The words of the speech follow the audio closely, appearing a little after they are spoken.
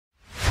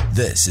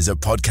This is a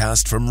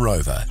podcast from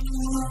Rover.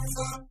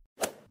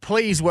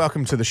 Please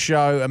welcome to the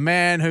show a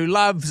man who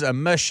loves a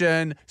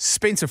mission,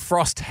 Spencer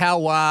Frost.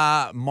 How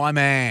are my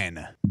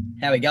man?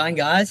 How we going,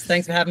 guys?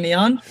 Thanks for having me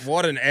on.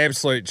 What an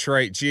absolute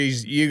treat.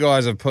 Jeez, you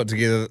guys have put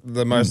together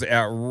the most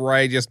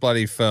outrageous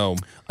bloody film.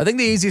 I think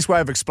the easiest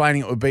way of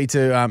explaining it would be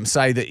to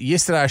say that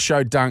yesterday I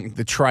showed Dunk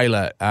the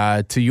trailer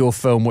to your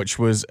film, which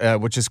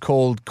is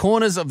called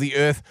Corners of the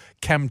Earth,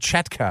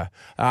 Kamchatka,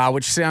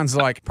 which sounds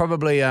like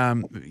probably,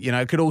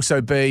 it could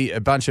also be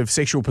a bunch of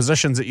sexual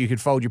positions that you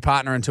could fold your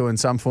partner into in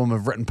some form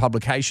of written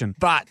publication.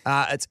 But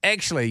it's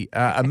actually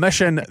a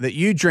mission that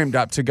you dreamed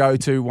up to go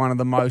to one of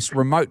the most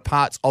remote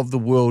parts of the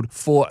world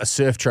for a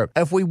surf trip.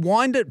 If we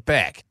wind it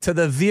back to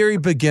the very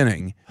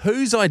beginning,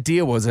 whose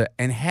idea was it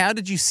and how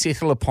did you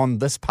settle upon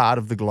this part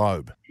of the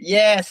globe?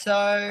 Yeah, so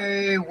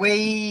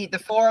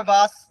the four of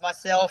us,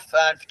 myself,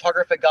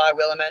 photographer Guy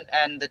Willamant,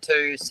 and the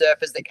two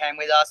surfers that came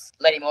with us,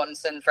 Lenny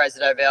Mortensen, Fraser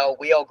Dovell,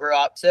 we all grew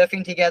up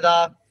surfing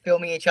together,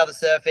 filming each other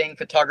surfing,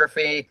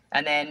 photography,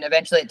 and then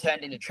eventually it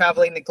turned into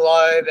traveling the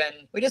globe,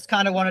 and we just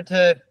kind of wanted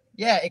to,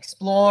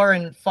 explore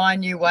and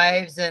find new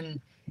waves. And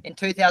in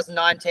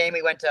 2019,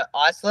 we went to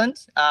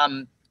Iceland,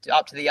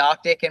 up to the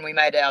Arctic, and we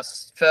made our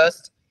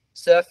first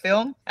surf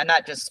film, and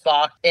that just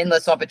sparked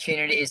endless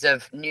opportunities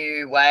of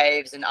new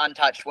waves and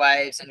untouched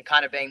waves and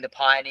kind of being the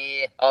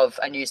pioneer of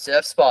a new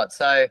surf spot.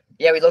 So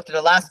we looked at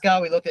Alaska,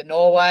 we looked at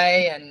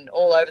Norway and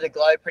all over the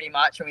globe pretty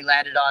much, and we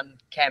landed on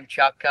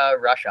Kamchatka,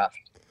 Russia.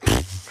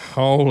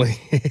 Holy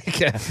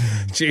heck.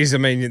 Jeez, I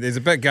mean, there's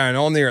a bit going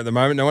on there at the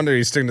moment. No wonder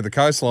he's sticking to the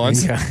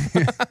coastlines.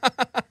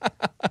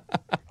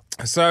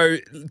 So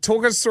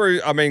talk us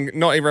through, I mean,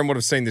 not everyone would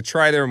have seen the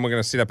trailer, and we're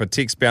going to set up a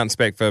text bounce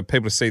back for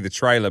people to see the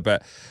trailer,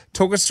 but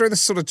talk us through the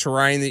sort of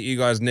terrain that you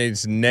guys need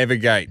to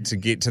navigate to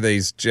get to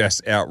these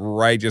just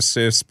outrageous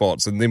surf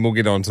spots, and then we'll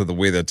get on to the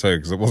weather too,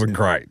 because it wasn't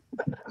great.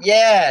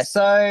 Yeah,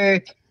 so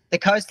the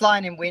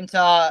coastline in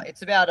winter,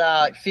 it's about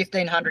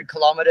 1,500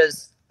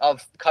 kilometres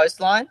of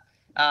coastline.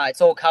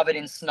 It's all covered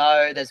in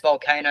snow. There's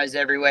volcanoes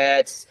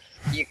everywhere.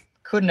 You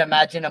couldn't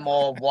imagine a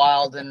more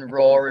wild and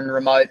raw and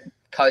remote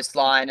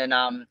coastline.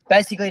 And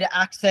basically to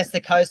access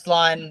the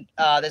coastline,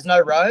 there's no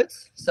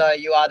roads. So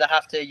you either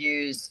have to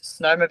use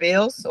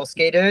snowmobiles or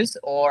ski-doos,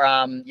 or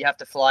you have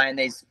to fly in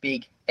these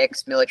big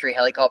ex-military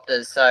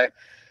helicopters. So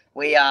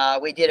we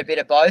did a bit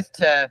of both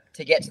to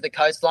get to the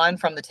coastline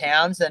from the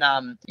towns,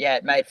 and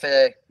it made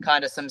for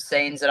kind of some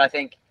scenes that I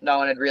think no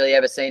one had really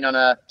ever seen on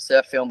a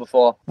surf film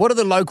before. What are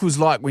the locals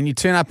like when you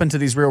turn up into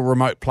these real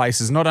remote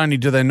places? Not only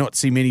do they not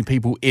see many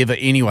people ever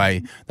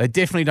anyway, they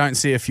definitely don't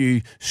see a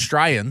few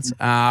Australians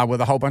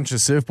with a whole bunch of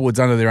surfboards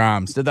under their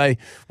arms.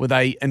 Were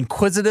they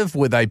inquisitive?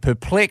 Were they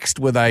perplexed?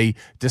 Were they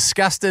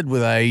disgusted? Were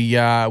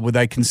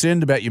they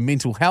concerned about your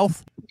mental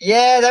health?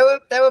 Yeah,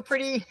 they were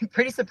pretty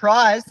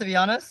surprised, to be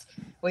honest.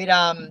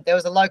 There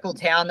was a local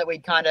town that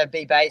we'd kind of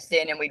be based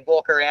in, and we'd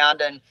walk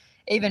around, and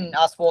even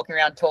us walking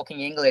around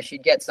talking English,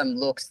 you'd get some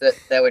looks that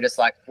they were just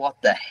like,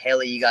 what the hell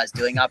are you guys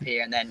doing up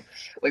here? And then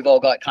we've all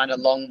got kind of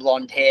long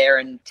blonde hair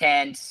and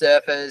tanned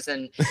surfers,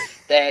 and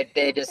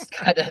they're just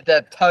kind of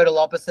the total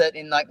opposite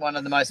in like one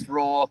of the most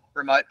raw,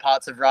 remote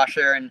parts of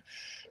Russia. And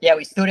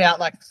we stood out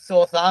like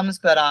sore thumbs,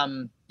 but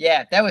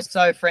they were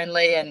so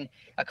friendly and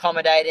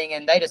accommodating,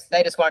 and they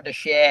just wanted to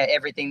share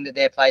everything that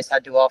their place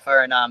had to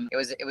offer, and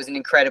it was an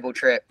incredible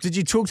trip. Did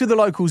you talk to the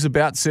locals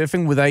about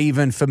surfing? Were they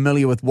even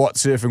familiar with what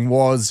surfing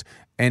was,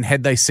 and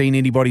had they seen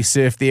anybody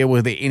surf there?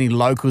 Were there any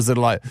locals that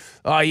are like,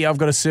 oh yeah, I've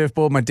got a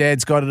surfboard, my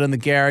dad's got it in the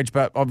garage,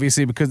 but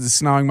obviously because it's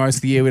snowing most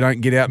of the year we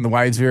don't get out in the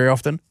waves very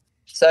often?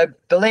 So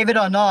believe it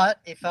or not,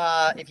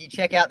 if you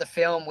check out the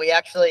film, we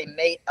actually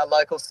meet a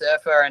local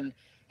surfer, and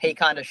he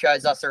kind of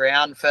shows us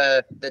around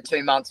for the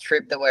 2-month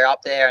trip that we're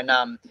up there,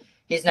 and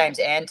his name's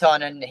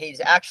Anton, and he's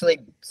actually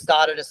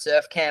started a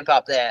surf camp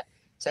up there.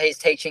 So he's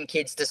teaching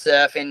kids to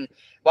surf in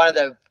one of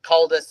the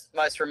coldest,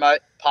 most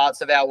remote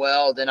parts of our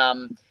world. And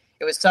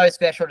it was so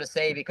special to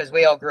see, because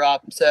we all grew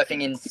up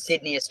surfing in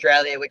Sydney,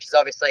 Australia, which is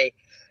obviously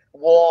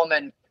warm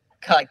and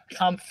like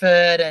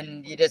comfort,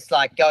 and you just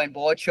like go in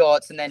board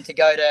shorts, and then to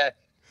go to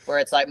where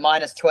it's like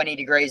minus 20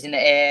 degrees in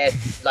the air,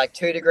 like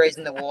 2 degrees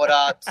in the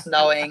water,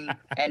 snowing,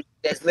 and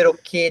there's little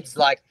kids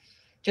like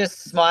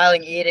just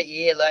smiling ear to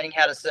ear, learning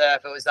how to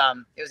surf. It was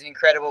an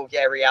incredible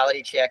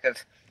reality check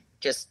of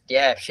just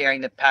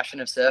sharing the passion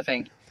of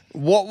surfing.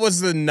 What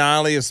was the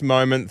gnarliest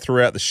moment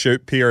throughout the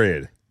shoot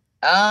period?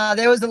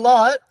 There was a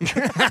lot.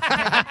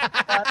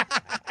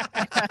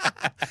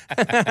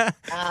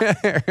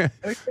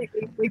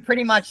 We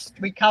pretty much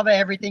cover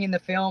everything in the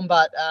film,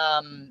 but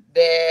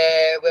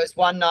there was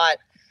one night.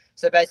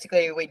 So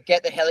basically, we'd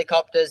get the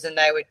helicopters, and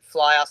they would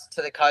fly us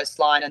to the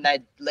coastline, and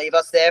they'd leave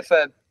us there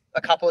for a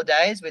couple of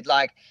days with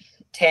like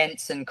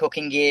tents and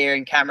cooking gear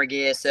and camera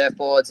gear,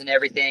 surfboards and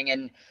everything.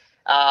 And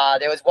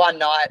there was one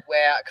night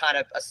where kind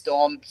of a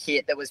storm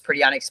hit that was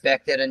pretty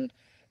unexpected and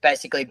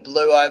basically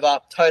blew over,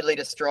 totally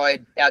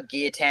destroyed our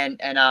gear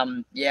tent.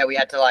 And we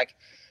had to like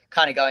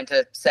kind of go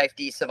into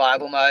safety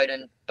survival mode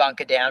and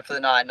bunker down for the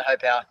night and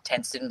hope our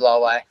tents didn't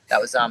blow away. That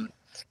was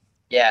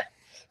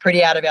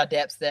pretty out of our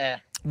depths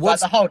there. But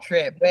the whole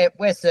trip,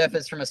 we're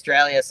surfers from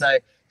Australia, so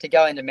to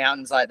go into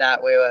mountains like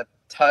that, we were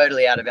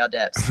totally out of our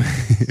depths.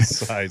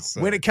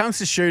 When it comes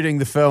to shooting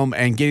the film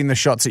and getting the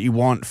shots that you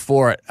want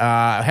for it,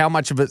 how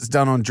much of it's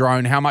done on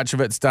drone? How much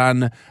of it's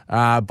done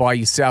by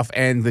yourself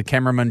and the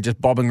cameraman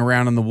just bobbing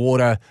around in the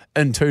water,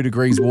 in 2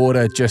 degrees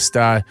water, just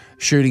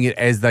shooting it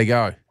as they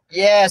go?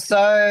 Yeah,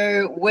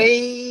 so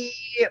we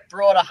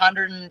brought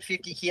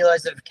 150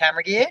 kilos of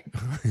camera gear,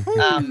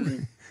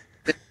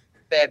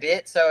 fair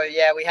bit. So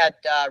yeah, we had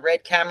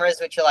red cameras,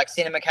 which are like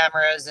cinema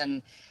cameras,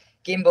 and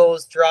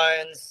gimbals,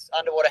 drones,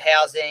 underwater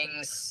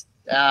housings,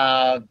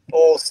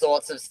 all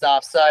sorts of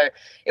stuff. So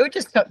it would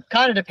just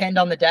kind of depend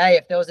on the day.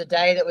 If there was a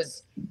day that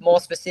was more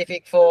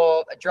specific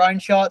for drone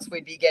shots,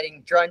 we'd be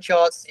getting drone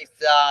shots.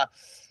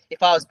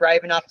 If I was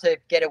brave enough to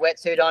get a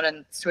wetsuit on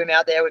and swim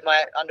out there with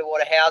my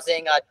underwater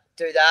housing, I'd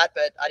do that,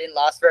 but I didn't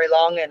last very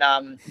long.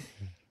 And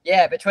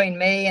yeah, between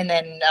me and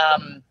then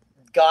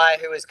Guy,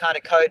 who was kind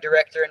of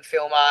co-director and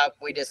filmer,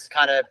 we just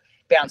kind of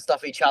bounced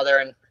off each other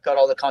and got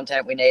all the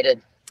content we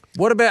needed.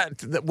 What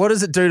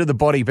does it do to the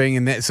body being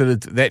in that sort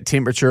of that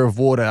temperature of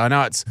water? I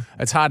know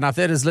it's hard enough.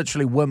 That is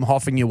literally Wim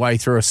Hofing your way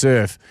through a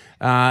surf.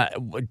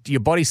 Your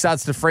body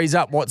starts to freeze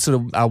up. What sort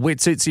of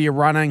wetsuits are you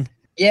running?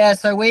 Yeah,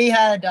 so we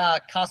had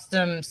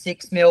custom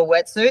 6 mil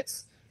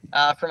wetsuits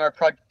from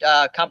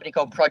a company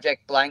called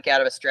Project Blank out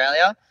of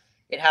Australia.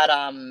 It had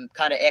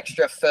kind of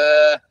extra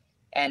fur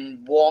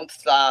and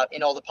warmth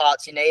in all the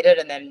parts you needed,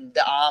 and then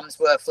the arms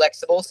were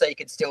flexible so you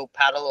could still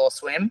paddle or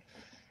swim.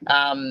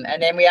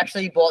 And then we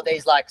actually bought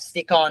these like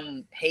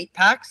stick-on heat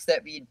packs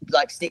that we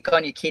like stick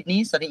on your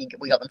kidneys. I think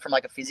we got them from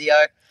like a physio,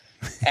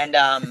 and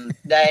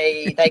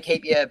they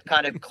keep your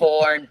kind of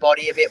core and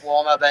body a bit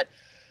warmer. But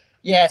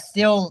yeah,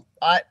 still,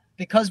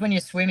 because when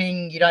you're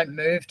swimming, you don't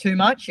move too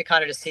much. You're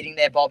kind of just sitting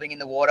there bobbing in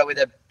the water with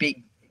a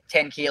big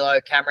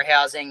 10-kilo camera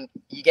housing.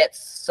 You get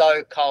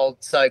so cold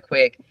so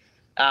quick.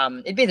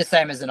 It'd be the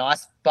same as an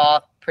ice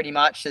bath, pretty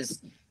much.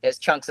 There's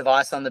chunks of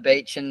ice on the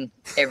beach and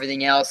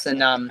everything else.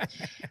 And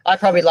I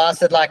probably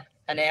lasted like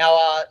an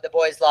hour. The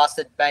boys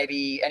lasted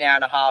maybe an hour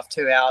and a half,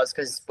 2 hours,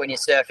 because when you're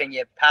surfing,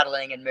 you're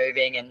paddling and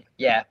moving, and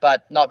yeah,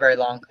 but not very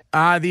long.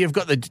 You've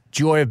got the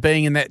joy of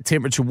being in that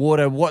temperature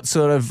water. What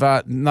sort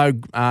of no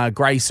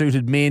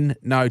grey-suited men,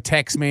 no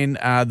taxmen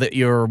that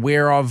you're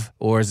aware of,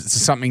 or is it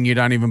something you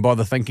don't even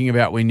bother thinking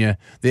about when you're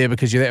there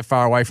because you're that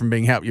far away from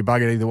being helped? You're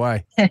buggered either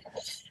way.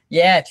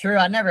 Yeah, true.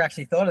 I never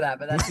actually thought of that,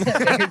 but that's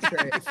very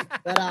true.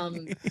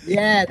 But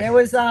yeah, there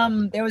was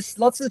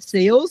lots of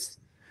seals,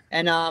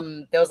 and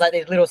there was like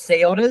these little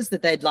sea otters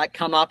that they'd like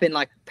come up in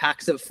like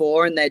packs of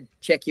 4, and they'd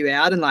check you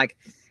out, and like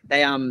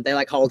they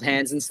like hold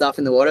hands and stuff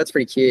in the water. It's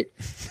pretty cute.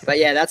 But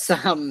yeah,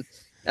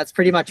 that's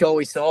pretty much all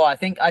we saw. I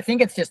think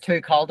it's just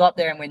too cold up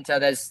there in winter.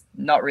 There's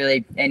not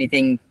really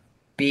anything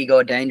big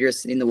or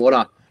dangerous in the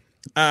water.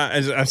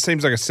 It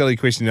seems like a silly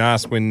question to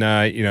ask when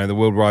the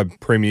worldwide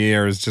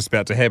premiere is just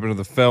about to happen of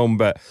the film,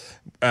 but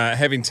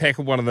having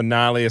tackled one of the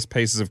gnarliest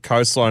pieces of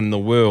coastline in the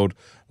world,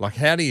 like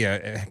how do you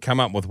come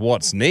up with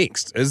what's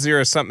next? Is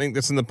there something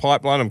that's in the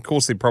pipeline? Of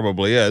course there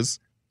probably is.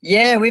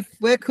 Yeah,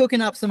 we're cooking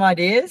up some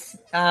ideas.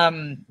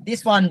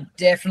 This one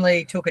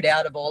definitely took it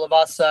out of all of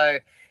us, so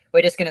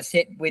we're just going to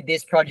sit with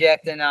this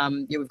project,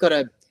 and we've got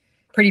a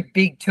pretty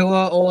big tour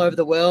all over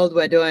the world.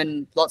 We're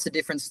doing lots of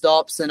different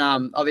stops, and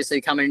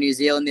obviously coming to New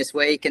Zealand this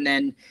week. And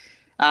then,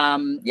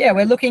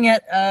 we're looking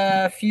at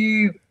a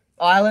few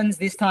islands,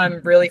 this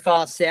time really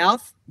far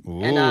south.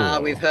 Ooh.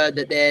 And we've heard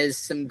that there's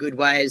some good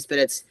waves, but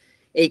it's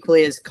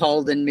equally as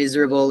cold and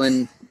miserable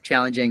and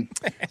challenging.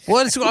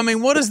 What's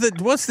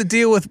the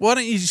deal with, why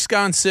don't you just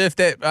go and surf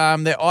that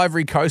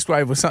Ivory Coast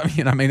wave or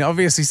something?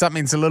 Obviously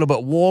something that's a little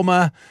bit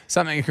warmer,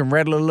 something you can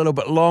rattle a little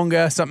bit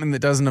longer, something that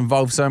doesn't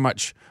involve so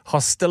much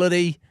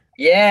hostility.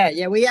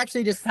 Yeah, we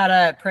actually just had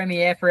a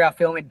premiere for our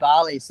film in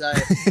Bali, so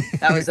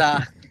that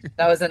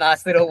was a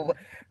nice little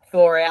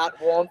thaw out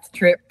warmth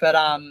trip. But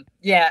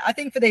I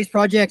think for these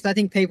projects, I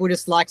think people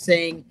just like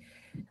seeing,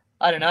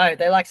 I don't know,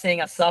 they like seeing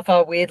us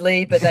suffer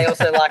weirdly, but they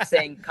also like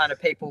seeing kind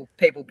of people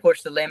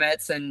push the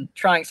limits and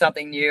trying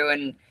something new.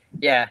 And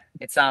yeah,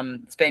 it's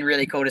been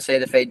really cool to see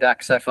the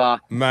feedback so far.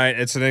 Mate,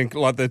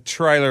 the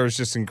trailer is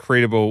just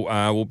incredible.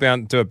 We'll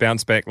do a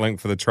bounce back link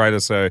for the trailer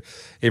so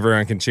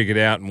everyone can check it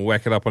out, and we'll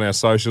whack it up on our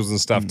socials and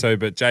stuff too.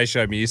 But Jay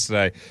showed me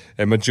yesterday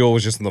and my jaw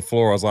was just on the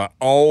floor. I was like,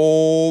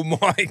 oh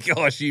my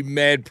gosh, you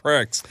mad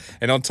pricks.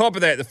 And on top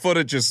of that, the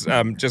footage is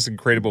just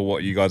incredible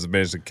what you guys have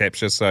managed to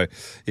capture. So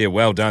yeah,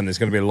 well done. There's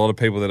going to be a lot of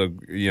people that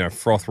are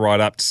froth right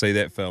up to see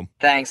that film.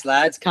 Thanks,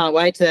 lads. Can't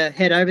wait to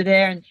head over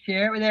there and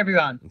share it with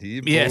everyone.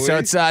 Yeah, so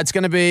it's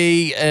going to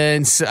be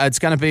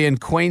in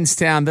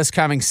Queenstown this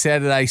coming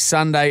Saturday,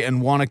 Sunday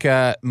in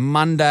Wanaka,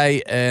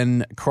 Monday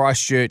in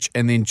Christchurch,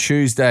 and then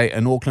Tuesday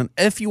in Auckland.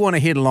 If you want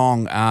to head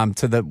along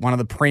to one of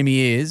the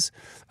premieres,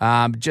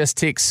 just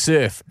text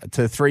SURF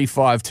to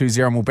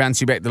 3520 and we'll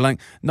bounce you back the link.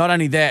 Not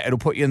only that, it'll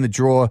put you in the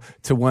draw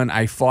to win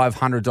a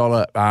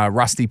 $500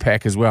 Rusty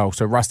pack as well.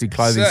 So Rusty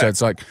clothing. Sick. So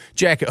it's like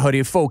jacket,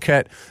 hoodie, full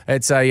kit.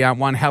 It's a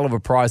one hell of a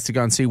prize to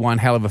go and see one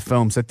hell of a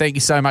film. So thank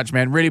you so much,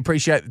 man. Really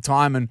appreciate the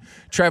time and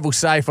travel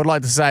safe. I'd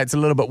like to say it's a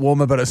little bit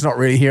warmer, but it's not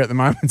really here at the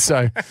moment.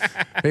 So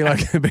be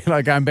like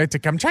going back to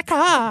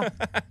Kamchatka.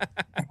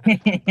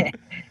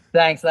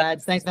 Thanks,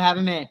 lads. Thanks for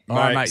having me. All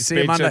right, mate. See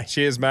you speak to- Monday.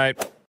 Cheers, mate.